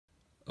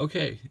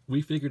Okay,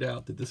 we figured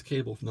out that this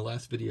cable from the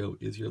last video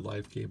is your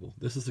live cable.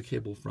 This is the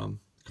cable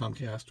from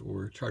Comcast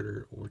or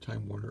Charter or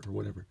Time Warner or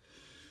whatever.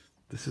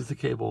 This is the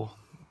cable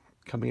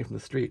coming in from the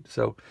street.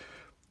 So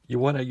you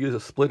want to use a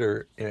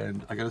splitter,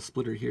 and I got a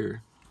splitter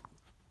here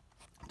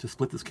to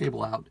split this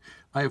cable out.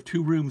 I have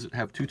two rooms that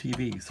have two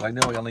TVs, so I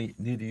know I only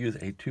need to use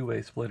a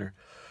two-way splitter.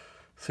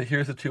 So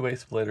here's a two-way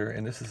splitter,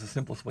 and this is the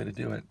simplest way to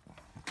do it.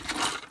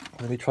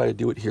 Let me try to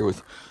do it here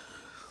with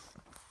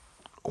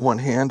one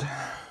hand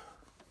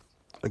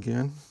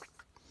again.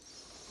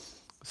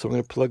 So I'm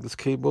going to plug this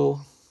cable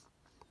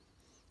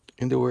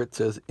into where it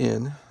says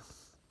in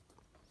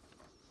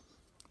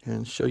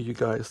and show you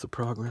guys the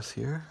progress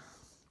here,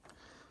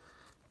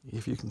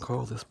 if you can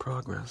call this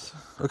progress.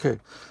 Okay,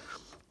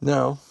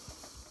 now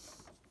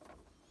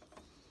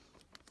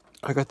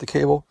I got the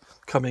cable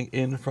coming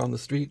in from the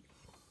street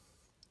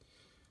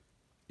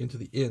into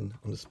the in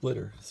on the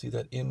splitter. See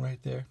that in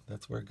right there?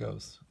 That's where it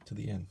goes, to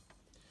the in.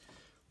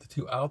 The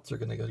two outs are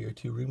going to go to your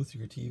two rooms through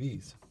your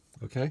TVs.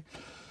 Okay?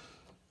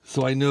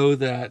 So I know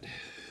that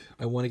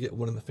I want to get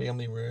one in the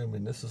family room,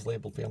 and this is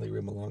labeled family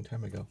room a long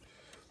time ago.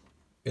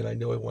 And I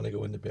know I want to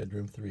go into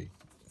bedroom 3.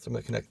 So I'm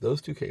going to connect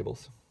those two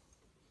cables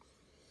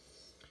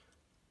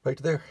right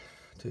there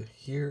to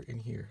here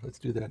and here. Let's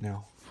do that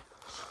now.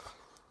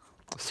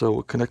 So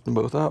we'll connect them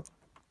both up.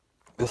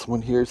 This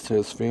one here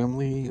says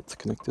family. It's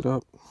connected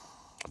up.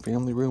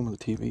 Family room where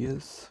the TV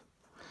is.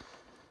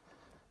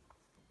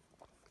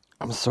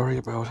 I'm sorry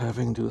about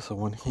having to do this on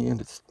one hand.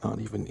 It's not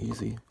even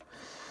easy.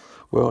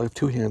 Well, I have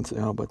two hands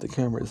now, but the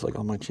camera is like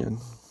on my chin.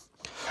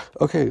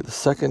 Okay, the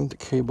second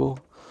cable.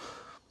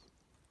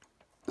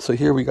 So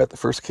here we got the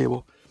first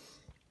cable.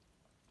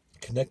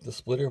 Connect the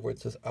splitter where it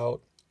says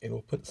out, and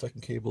we'll put the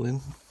second cable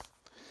in.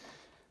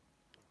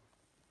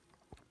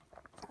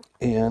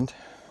 And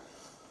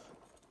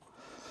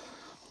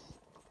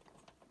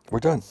we're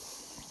done.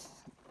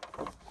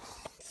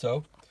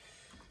 So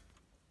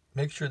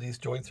make sure these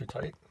joints are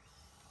tight.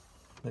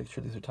 Make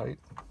sure these are tight.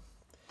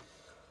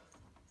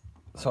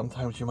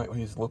 Sometimes you might want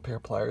to use a little pair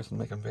of pliers and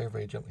make them very,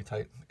 very gently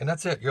tight. And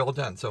that's it. You're all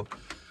done. So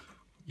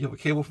you have a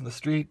cable from the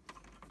street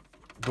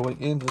going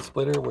into the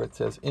splitter where it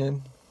says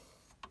in.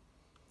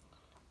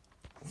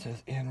 It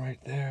says in right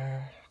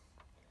there.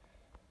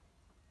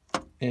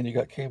 And you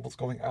got cables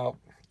going out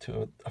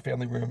to a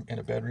family room and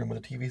a bedroom where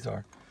the TVs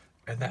are.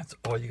 And that's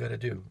all you got to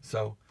do.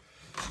 So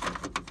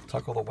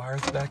tuck all the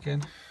wires back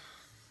in.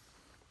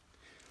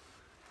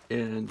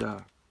 And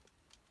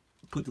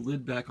put the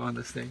lid back on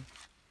this thing.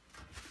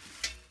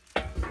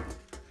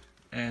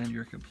 And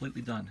you're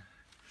completely done.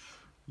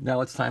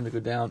 Now it's time to go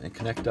down and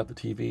connect up the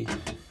TV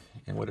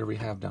and whatever we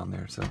have down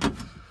there. So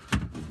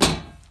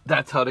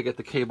that's how to get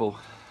the cable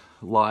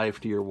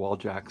live to your wall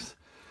jacks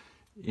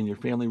in your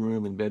family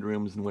room and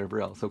bedrooms and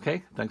whatever else.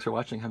 Okay? Thanks for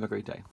watching. Have a great day.